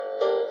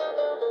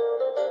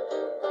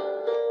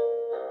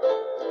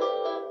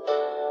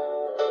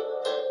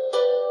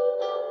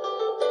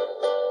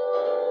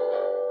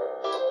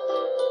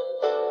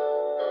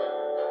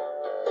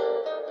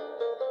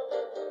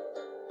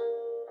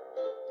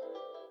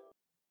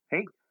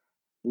Hey,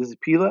 this is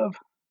P-Love,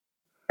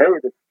 Hey,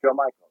 this is Joe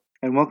Michael.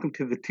 and welcome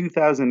to the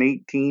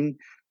 2018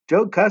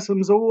 Joe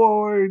Customs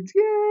Awards.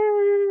 Yay!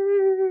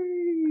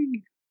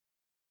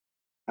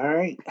 All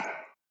right,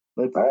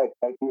 All right,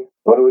 thank you.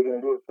 What are we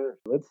going to do first?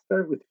 let's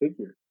start with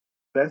figure.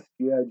 Best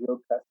G.I. Joe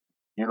Custom.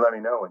 You let me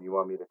know when you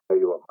want me to tell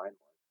you what mine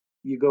was.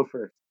 You go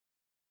first.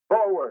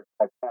 Forward.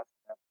 I passed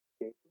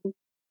application.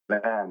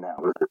 Man,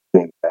 that was the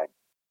same thing.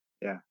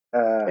 Yeah.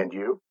 And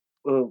you?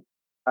 Well,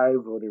 I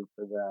voted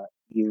for that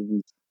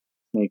Ian's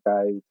Snake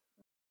Eyes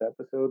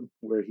episode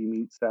where he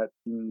meets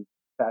Satin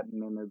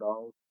and her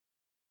dolls.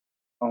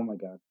 Oh my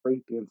God,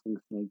 breakdancing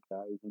Snake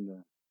Eyes in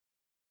the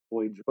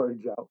Boy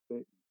George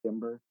outfit,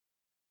 Timber.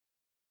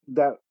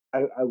 That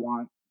I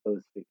want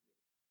those figures.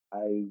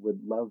 I would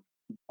love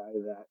to buy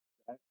that.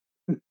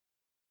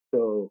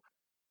 So,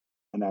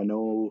 and I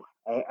know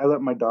I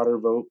let my daughter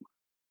vote.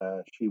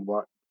 She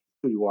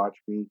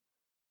watched me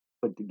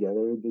put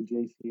together the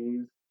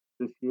JCAs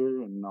this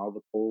year and all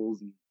the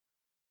polls and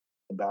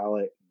the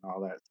ballot and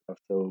all that stuff.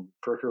 So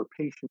for her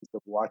patience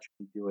of watching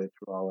me do it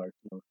through all our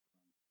snowstorms,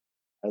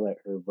 I let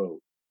her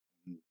vote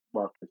and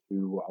walk her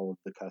through all of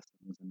the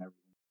customs and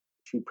everything.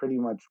 She pretty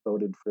much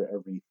voted for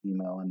every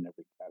female in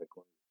every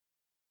category.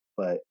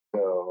 But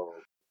So,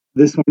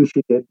 this one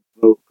she did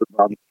vote for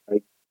Bonnie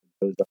Strike.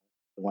 Those are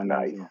the one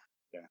nice.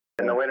 Yeah.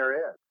 And the winner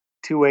is?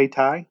 Two-way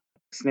tie.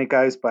 Snake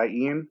Eyes by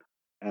Ian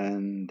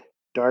and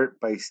Dart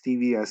by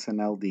Stevie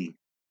SNLD.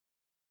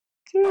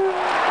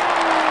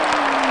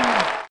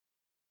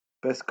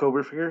 Best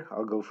Cobra figure?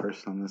 I'll go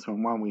first on this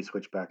one. Why don't we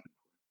switch back?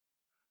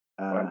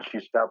 Why don't you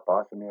stop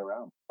bossing me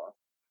around?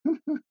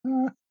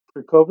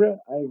 For Cobra,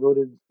 I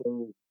voted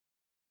for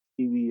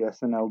Stevie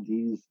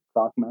SNLD's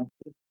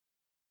Stockmaster. I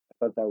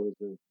thought that was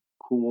a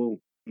cool,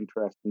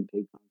 interesting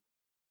take on it.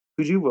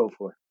 Who'd you vote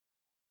for?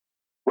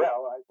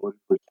 Well, I voted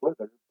for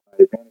Slither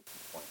by Vanity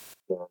Point.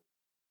 So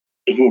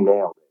he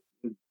nailed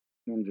it.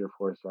 Ninja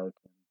Force Arcane.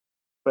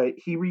 But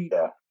he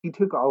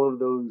took all of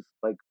those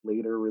like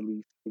later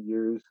release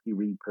figures, he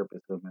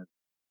repurposed them as,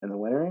 and the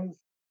winner is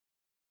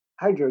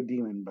Hydro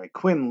Demon by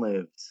Quinn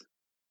Lives.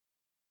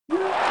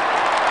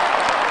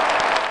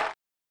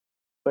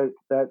 But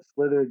that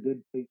Slither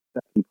did take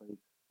second place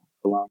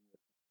along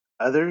with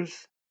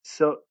others.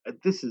 So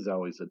this is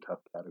always a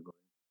tough category.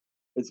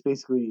 It's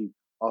basically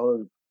all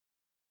of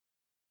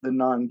the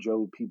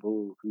non-Joe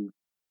people who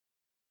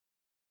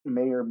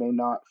may or may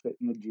not fit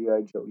in the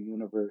G.I. Joe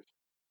universe.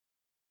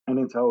 And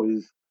it's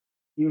always,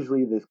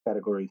 usually this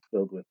category is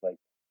filled with like,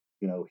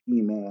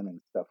 He-Man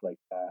and stuff like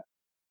that.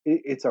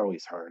 It's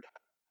always hard.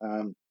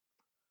 I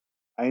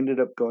ended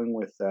up going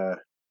with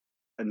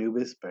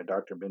Anubis by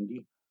Dr.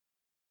 Bindi.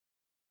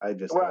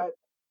 Yeah.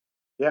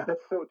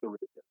 That's so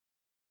terrific.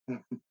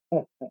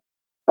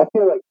 I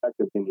feel like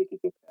Dr. Bindi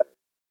could do better.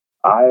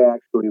 I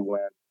actually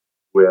went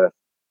with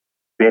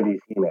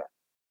Bindi's He-Man.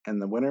 And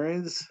the winner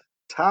is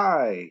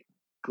Ty,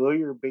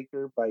 Gloria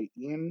Baker by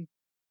Ian,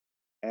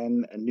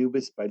 and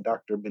Anubis by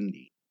Dr.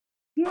 Bindi.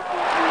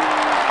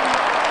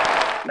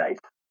 Nice.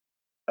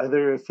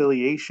 Other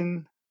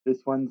affiliation?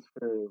 This one's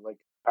for like.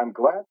 I'm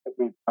glad that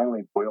we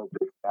finally boiled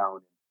this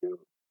down into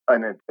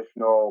an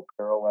additional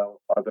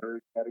parallel other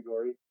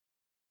category.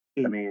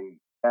 I mean,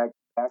 back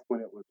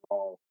when it was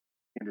all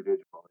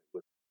individual,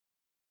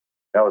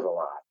 that was a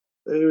lot.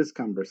 It was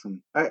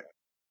cumbersome. Oh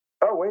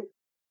wait,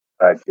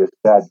 I just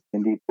got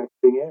Indy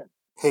fixing in.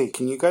 Hey,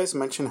 can you guys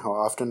mention how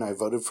often I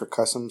voted for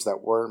customs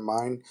that weren't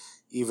mine,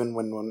 even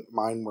when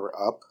mine were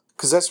up?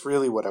 Because that's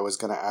really what I was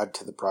going to add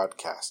to the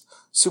broadcast.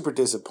 Super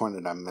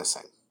disappointed I'm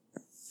missing.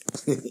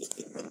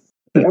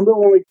 Remember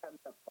when we got in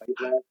that fight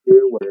last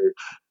year where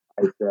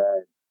I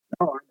said,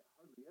 no, I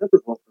hardly ever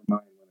vote for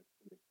mine when it's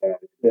in the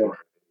category. Yeah.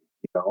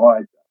 I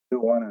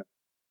still want to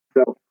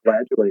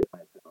self-flagellate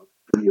myself.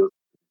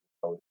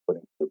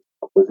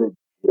 Was it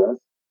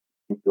just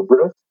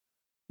Gilbert?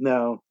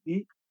 No,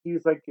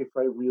 he's like, if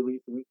I really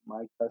think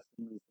my custom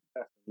is the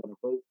best, I'm going to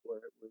vote for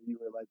it. Where you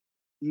were like,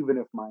 even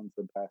if mine's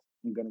the best,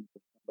 I'm going to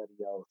give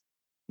somebody else,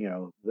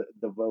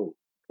 the vote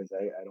because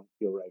I don't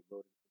feel right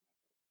voting.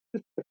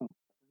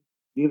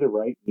 Neither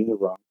right, neither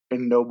wrong,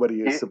 and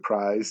nobody is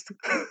surprised.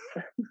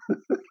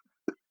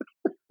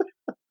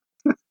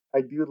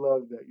 I do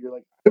love that you're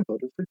like, I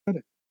voted for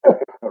Dennis.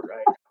 All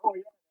right. Oh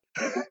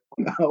yeah.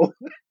 No.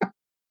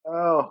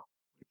 Oh,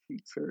 my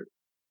cheeks hurt.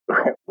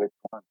 Which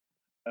one?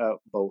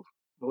 Both.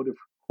 Voted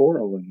for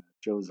Coral and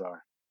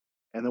Jozar.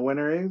 And the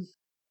winner is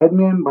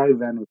Headman by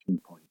Vanishing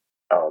Point.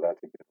 Oh,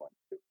 that's a good one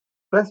too.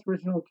 Best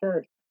original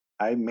character.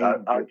 I'll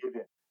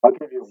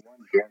give you one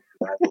guess.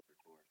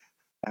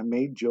 I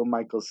made Joe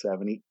Michael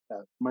 70.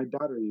 My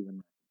daughter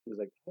even, she was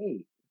like,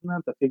 hey, isn't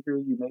that the figure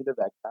you made of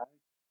that guy?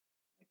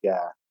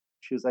 Yeah.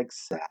 She was like,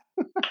 sad.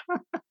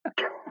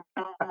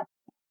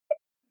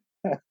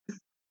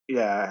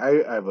 Yeah,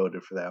 I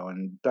voted for that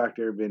one.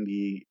 Dr.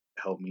 Bindi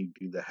helped me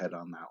do the head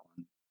on that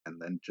one.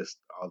 And then just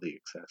all the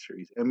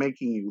accessories. And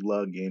making you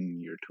lug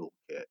in your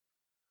toolkit.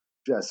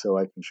 Just so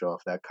I can show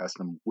off that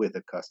custom with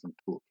a custom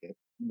toolkit.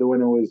 The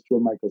winner was Joe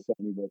Michael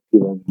 70 by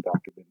P-Love and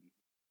Dr. Bindi.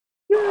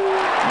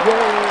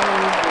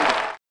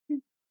 Yay!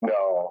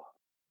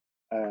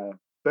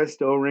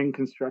 Best O-ring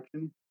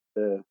construction,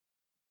 the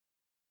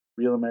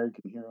Real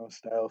American Hero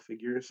style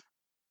figures.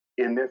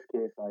 In this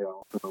case, I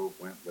also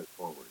went with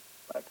Forward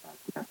by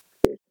Cosmic.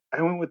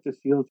 I went with the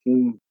SEAL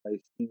Team by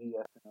Stevie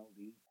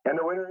SNLD. And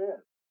the winner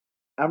is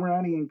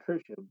Amirani and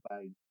Kershaw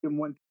by Jim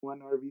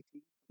 121 RVC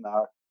from the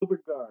October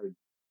Guard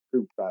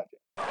Group Project.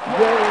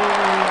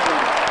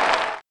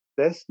 Yay!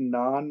 Best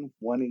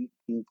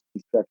non-1/18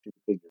 construction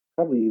figure.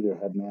 Probably either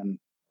Headman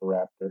or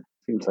Raptor.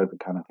 Seems like the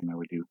kind of thing I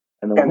would do.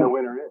 And the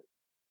winner is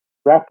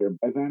Raptor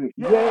by Vanish.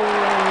 Yay!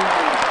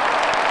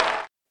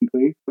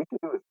 We can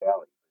do a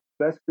tally.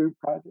 Best group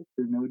project.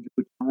 There's no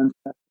Joe Challenge.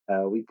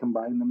 We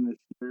combined them this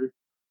year.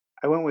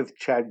 I went with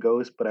Chad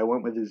Ghost, but I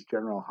went with his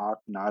General Hawk,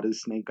 not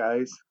his Snake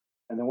Eyes.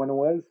 And the winner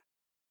was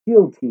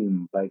SEAL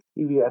Team by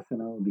CVS and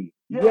LB.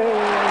 Yay!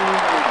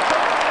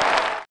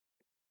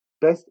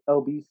 Best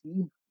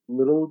LBC,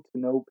 little to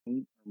no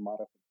paint or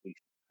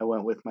modification. I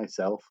went with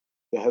myself,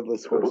 the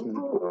Headless Horseman.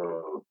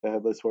 The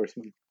Headless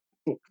Horseman,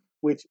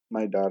 which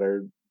my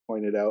daughter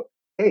pointed out,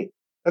 hey,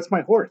 that's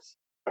my horse.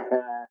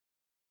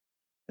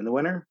 And the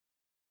winner,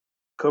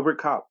 Cobra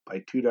Cop by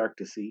Too Dark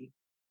to See,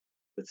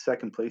 with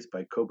second place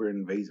by Cobra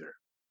Invaser.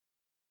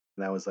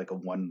 And that was like a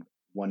one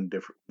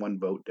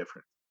vote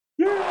difference.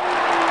 Yay!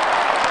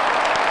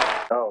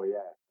 Oh,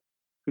 yeah.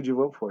 Who'd you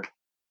vote for?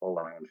 Hold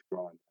on, I'm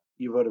scrolling.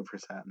 You voted for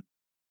Satin.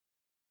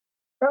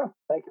 Oh,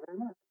 thank you very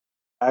much.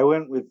 I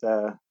went with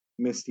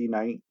Misty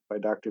Knight by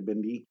Dr.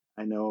 Bindi.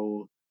 I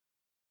know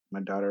my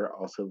daughter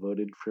also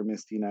voted for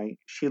Misty Knight.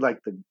 She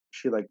liked the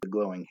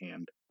glowing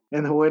hand.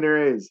 And the winner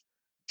is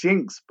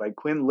Jinx by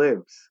Quinn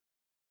Lives.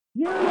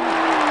 Yay!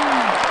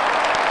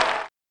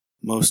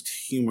 Most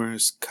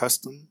humorous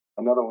custom.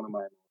 Another one of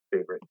my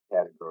favorite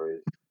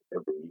categories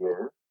every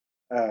year.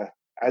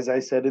 As I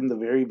said in the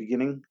very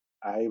beginning,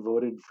 I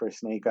voted for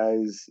Snake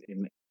Eyes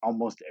in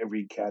almost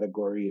every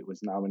category it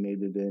was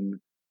nominated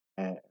in,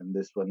 and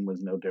this one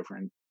was no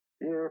different.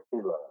 Dear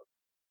Love.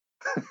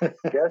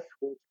 Guess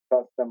which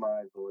custom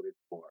I voted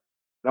for?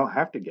 I don't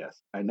have to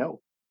guess. I know.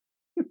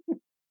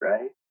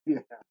 Right? Yeah.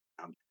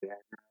 I'm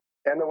standing.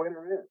 And the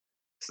winner is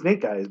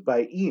Snake Eyes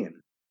by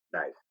Ian.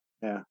 Nice.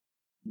 Yeah.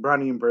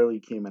 Bronny and Burley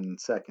came in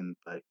second,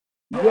 but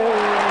yay!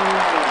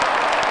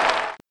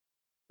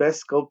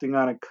 Best sculpting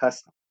on a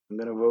custom. I'm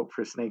gonna vote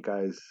for Snake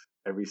Eyes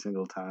every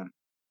single time.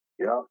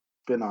 Yeah.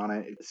 Been on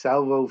it.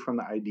 Salvo from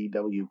the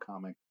IDW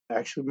comic.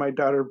 Actually, my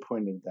daughter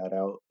pointed that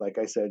out. Like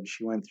I said,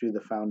 she went through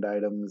the found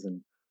items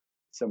and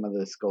some of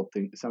the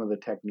sculpting, some of the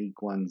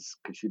technique ones,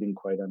 because she didn't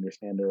quite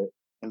understand it.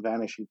 And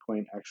Vanishing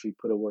Point actually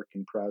put a work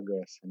in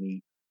progress, and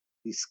he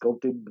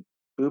sculpted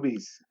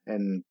boobies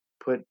and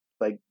put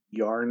like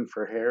yarn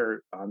for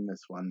hair on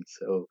this one.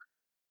 So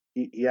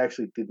he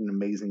actually did an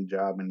amazing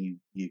job, and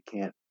you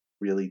can't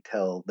really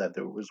tell that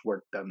there was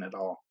work done at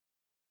all.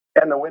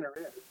 And the winner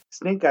is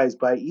Snake Eyes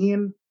by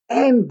Ian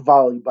and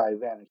Volley by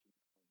Vanishing.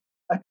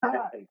 A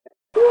tie.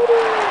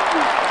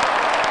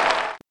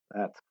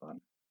 That's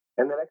fun.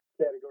 And the next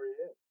category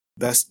is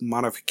Best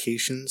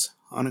modifications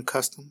on a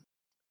custom.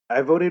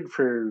 I voted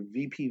for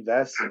VP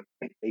Vest,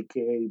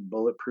 aka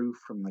Bulletproof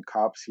from the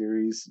Cop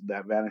series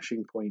that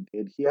Vanishing Point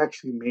did. He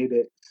actually made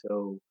it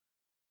so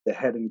the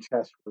head and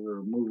chest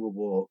were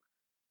removable.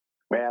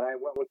 Man, I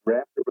went with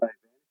Raptor by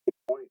Vanishing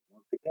Point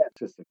once again.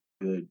 Just a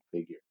good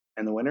figure.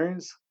 And the winner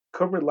is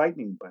Cobra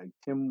Lightning by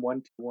Tim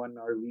 121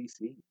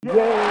 RVC.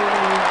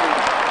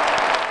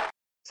 Yay!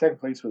 Second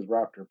place was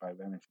Raptor by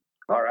Vanishing.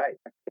 All right,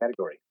 next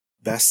category.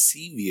 Best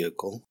Sea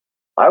Vehicle.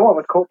 I went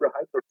with Cobra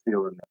Hyper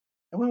Seal in there.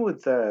 I went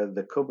with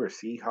the Cobra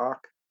Sea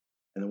Hawk,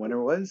 and the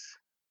winner was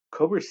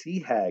Cobra Sea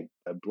Hag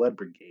by Blood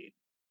Brigade.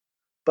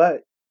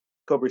 But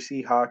Cobra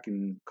Sea Hawk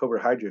and Cobra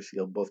Hydro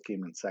Seal both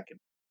came in second.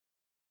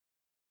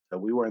 So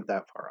we weren't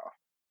that far off.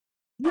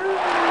 Yay!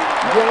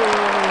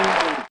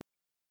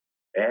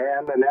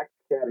 And the next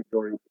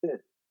category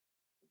is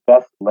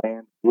Best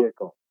Land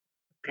Vehicle.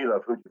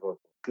 P-Love, who'd you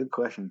vote for? Good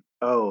question.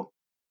 Oh,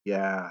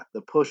 yeah.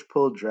 The Push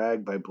Pull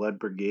Drag by Blood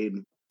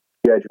Brigade.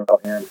 Yeah, Joe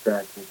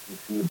Amtrak,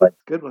 APC, but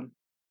good one.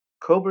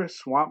 Cobra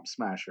Swamp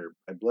Smasher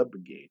by Blood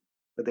Brigade.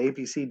 But the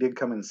APC did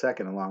come in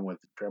second along with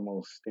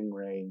Dremel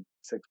Stingray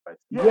 6x.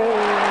 Yay!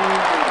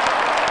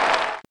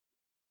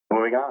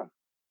 Moving on.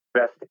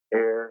 Best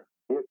Air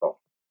Vehicle.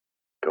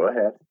 Go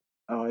ahead.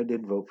 Oh, I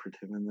did vote for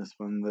Tim in this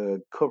one.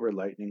 The Cobra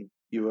Lightning.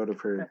 You voted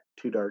for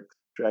Two Dark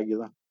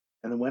Dragula.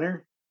 And the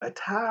winner? A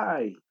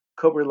tie!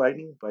 Cobra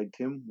Lightning by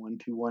Tim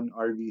 121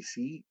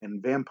 RVC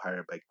and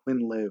Vampire by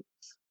Quinn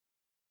Lives.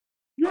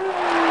 Yay!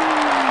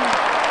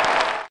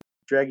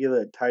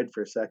 Dragula tied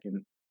for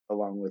second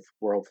along with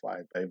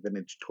Whirlfly by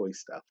Vintage Toy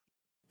Stuff.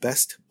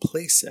 Best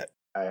playset.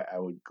 I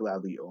would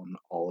gladly own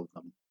all of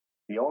them.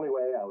 The only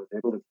way I was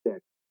able to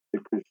pick the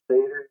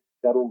Crusader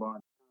Shuttle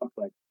Launch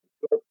Complex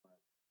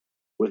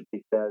was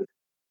because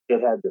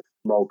it had the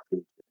smoke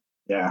feature.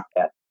 Yeah.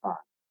 At the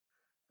time.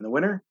 And the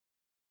winner?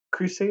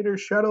 Crusader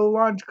Shuttle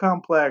Launch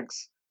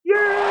Complex. Yay!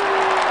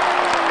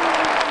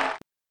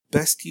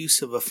 Best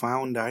use of a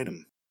found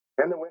item.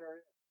 And the winner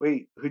is...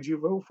 Wait, who'd you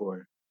vote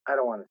for? I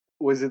don't want to...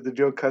 Was it the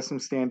Joe Custom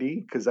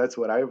Standee? Because that's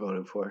what I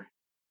voted for.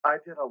 I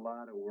did a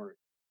lot of work.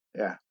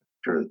 Yeah.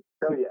 Sure.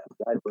 So yes,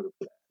 I voted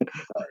for that.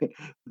 Sorry.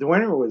 The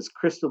winner was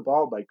Crystal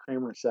Ball by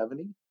Kramer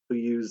 70, who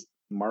used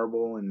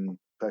marble and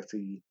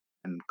plexi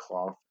and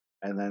cloth.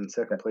 And then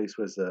second place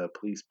was a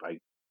Police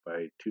Bike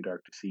by Too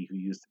Dark to See, who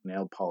used a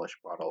nail polish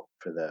bottle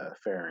for the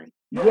fairing.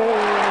 Yay!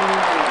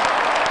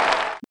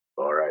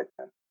 All right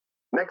then.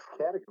 Next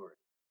category.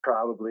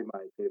 Probably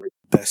my favorite.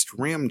 Best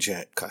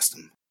Ramjet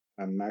Custom.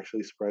 I'm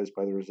actually surprised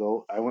by the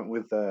result. I went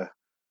with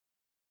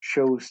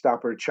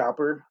Showstopper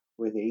Chopper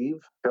with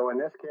Ave. So in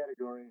this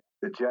category,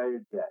 the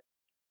Giant Jet.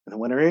 And the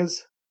winner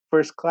is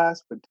First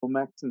Class by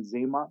Tomax and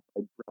Zaymont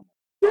by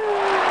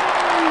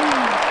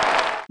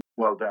Dremel.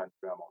 Well done,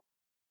 Dremel.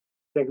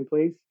 Second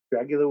place,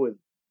 Dragula with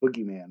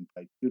Boogeyman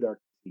by Too Dark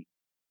to See.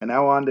 And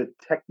now on to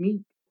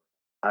Technique.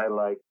 I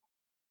like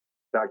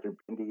Dr.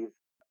 Bindy's.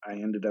 I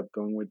ended up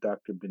going with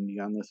Dr. Bindy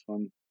on this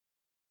one.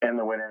 And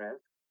the winner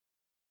is?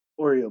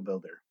 Oreo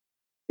Builder.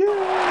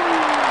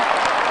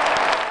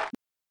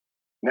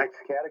 Next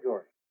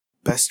category.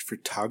 Best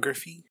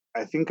Photography.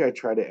 I think I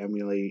try to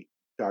emulate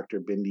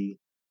Dr. Bindy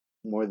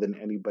more than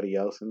anybody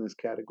else in this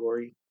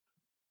category.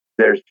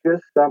 There's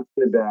just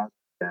something about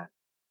that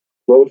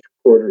close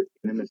quarter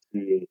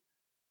intimacy,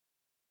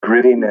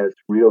 grittiness,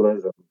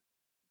 realism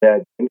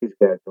that Bindy's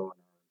got going on.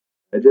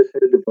 I just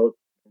had to vote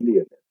for Bindy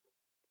in this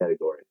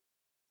category.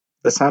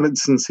 That sounded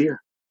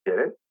sincere. Did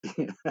it?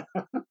 Yeah.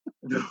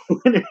 The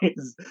winner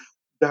is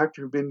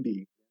Dr.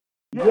 Bindy.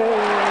 Yay!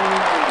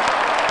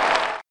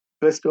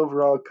 Best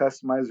overall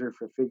customizer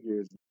for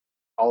figures.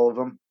 All of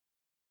them.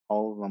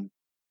 All of them.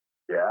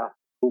 Yeah.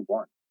 Who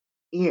won?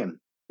 Ian.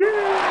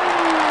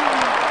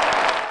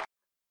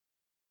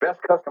 Best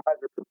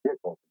customizer for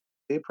vehicles.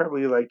 They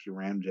probably liked your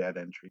Ramjet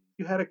entry.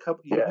 You had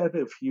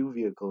a few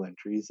vehicle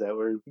entries that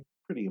were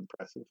pretty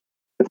impressive.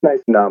 It's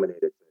nice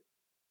nominated.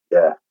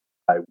 Yeah.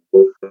 I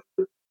will.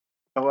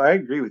 Oh, I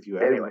agree with you.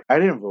 Anyway. I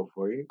didn't vote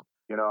for you.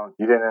 You know,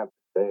 you didn't have to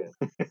say it.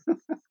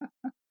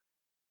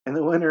 And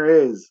the winner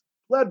is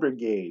Blood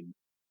Brigade.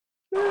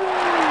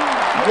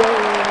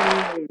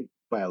 Yay!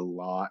 By a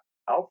lot.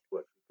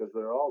 Output, because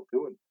they're all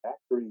doing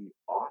factory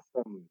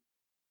awesome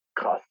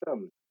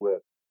customs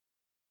with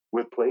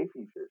play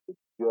features. It's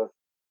just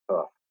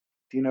tough.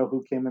 Do you know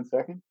who came in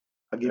second?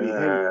 I'll give you a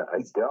hint.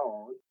 I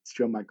don't. It's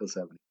Joe Michael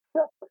 70.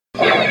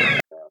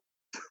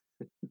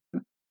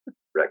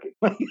 Wrecking.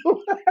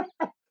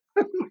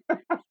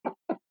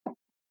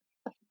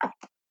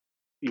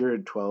 You're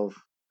at 12.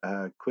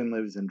 Quinn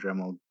Lives and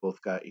Dremel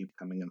both got Ape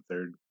coming in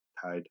third,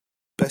 tied.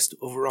 Best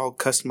Overall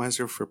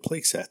Customizer for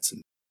Playsets.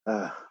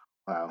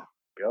 Wow.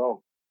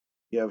 Go.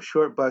 You have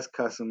Short Bus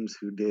Customs,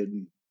 who did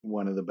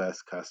one of the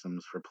best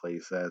customs for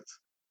playsets.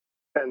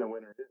 And the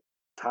winner is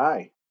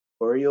Ty,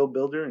 Oreo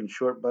Builder and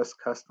Short Bus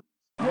Customs.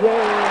 Yay!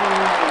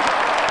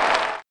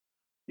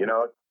 You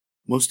know,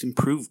 Most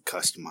Improved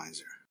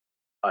Customizer.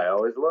 I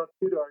always love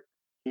Too Dark.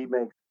 He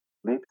makes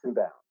leaps and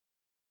bounds.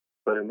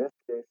 But in this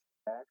case,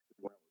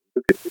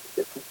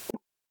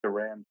 the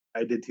Ram.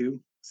 I did too.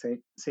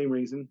 Same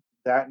reason.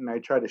 That, and I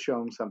tried to show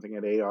him something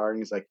at AR, and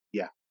he's like,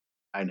 yeah,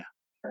 I know.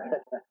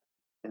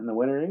 And the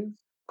winner is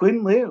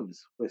Quinn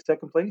Lives, with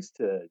second place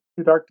to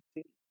Too Dark to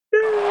See.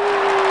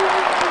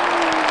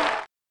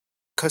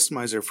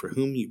 Customizer for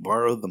whom you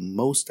borrow the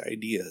most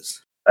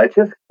ideas. I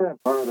just kind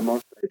of borrow the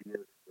most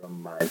ideas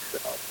from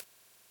myself.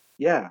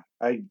 Yeah,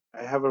 I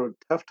have a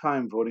tough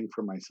time voting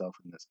for myself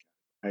in this category.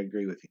 I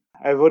agree with you.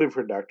 I voted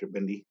for Dr.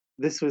 Bindy.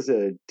 This was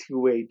a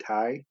 2-way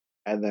tie,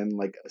 and then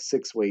like a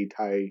 6-way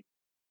tie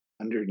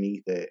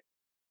underneath it.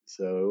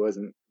 So it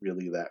wasn't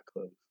really that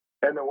close.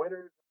 And the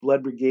winner?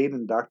 Blood Brigade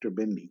and Dr.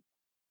 Bindy.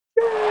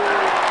 Can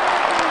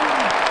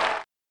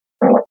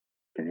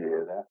you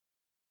hear that?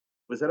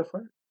 Was that a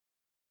fart?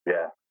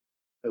 Yeah.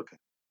 Okay.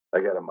 I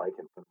got a mic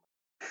in front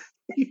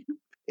of You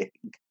pig.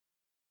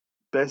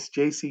 Best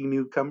JC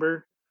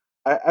Newcomer.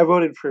 I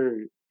voted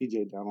for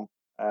PJ Donald.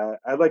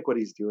 I like what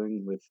he's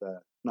doing with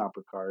not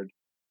Picard,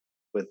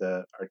 with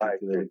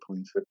articulated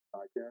points. With the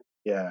podcast?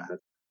 Yeah.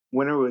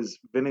 Winner was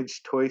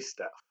Vintage Toy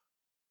Stuff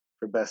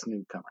for Best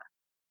Newcomer.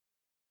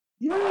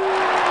 Yay!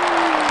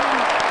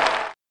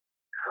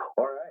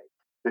 All right.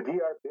 The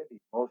DR Bindy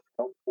Most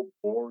Helpful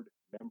Board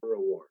Member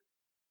Award.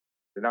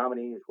 The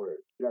nominees were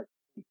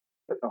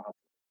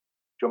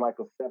Joe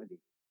Michael 70,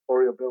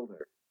 Oreo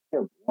Builder,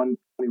 Tim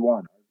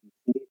 121,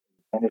 RBC, and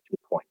Energy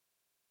Point.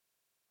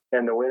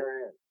 And the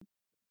winner is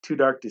Too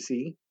Dark to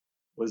See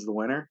was the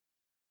winner.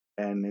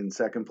 And in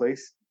second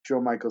place,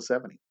 Joe Michael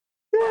 70.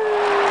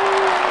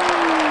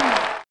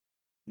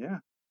 Yeah.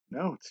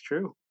 No, it's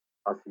true.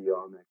 I'll see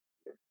y'all next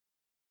year.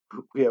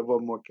 We have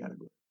one more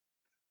category.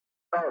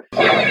 Oh,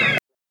 shit.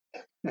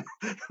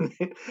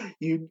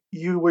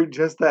 You were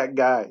just that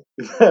guy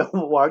that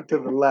walked to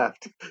the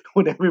left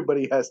when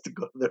everybody has to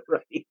go to the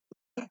right,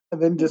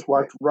 and then just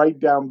walked right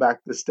down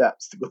back the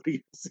steps to go to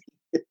your seat.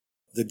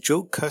 The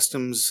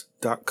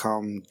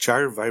JoeCustoms.com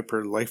Gyre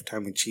Viper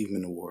Lifetime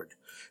Achievement Award,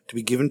 to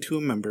be given to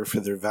a member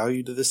for their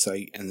value to the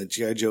site and the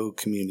G.I. Joe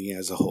community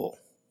as a whole.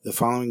 The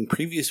following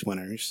previous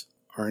winners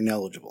are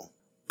ineligible: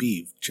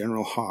 Beeve,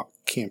 General Hawk,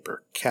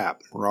 Camper,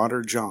 Cap,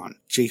 Marauder John,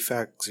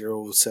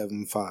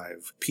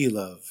 JFAC075,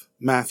 P-Love,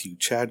 Matthew,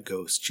 Chad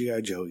Ghost, G.I.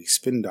 Joey,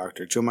 Spin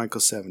Doctor, Joe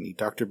Michael 70,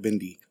 Dr.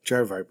 Bindi,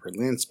 Jar Viper,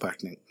 Lance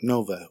Bucknick,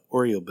 Nova,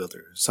 Oreo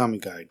Builder, Zombie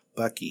Guide,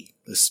 Bucky,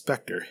 The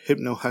Spectre,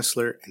 Hypno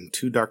Hustler, and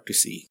 2 Dr.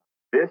 C.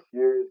 This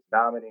year's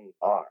nominees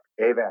are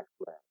AVAX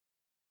Lab,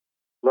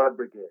 Blood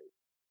Brigade,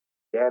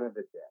 Dan of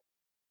the Dead,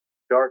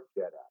 Dark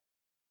Jedi,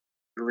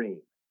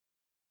 Dream,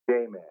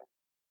 J-Man,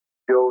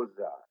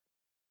 Jozar,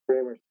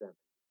 Kramer 70,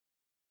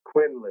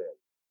 Quinn Liv,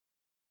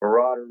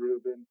 Marauder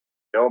Rubin,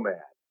 Nomad,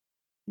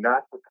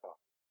 Not for Cause,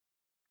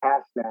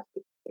 Past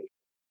Master Station,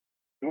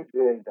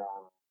 DJ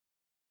Donald,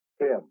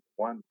 Tim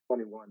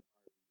 121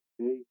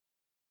 RBC,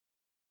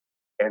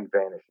 and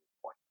Vanishing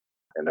Point.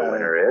 And the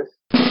winner is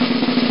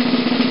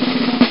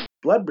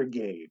Blood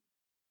Brigade.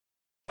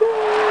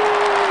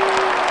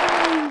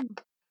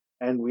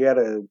 And we had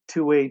a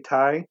two-way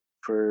tie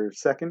for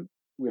second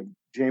with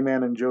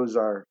J-Man and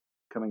Jozar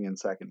coming in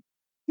second.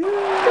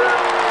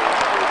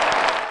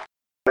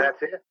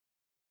 That's it.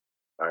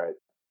 All right.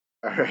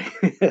 All right.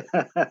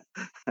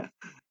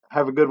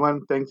 Have a good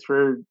one. Thanks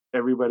for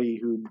everybody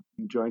who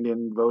joined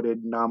in,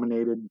 voted,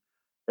 nominated,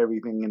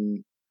 everything,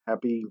 and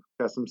happy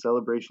Custom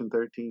Celebration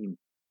 13.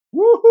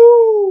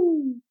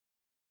 Woohoo!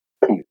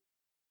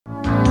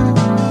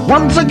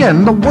 Once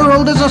again, the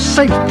world is a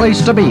safe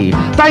place to be,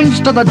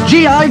 thanks to the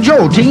G.I.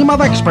 Joe team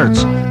of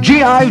experts.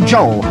 G.I.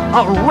 Joe,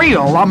 a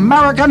real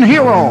American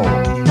hero.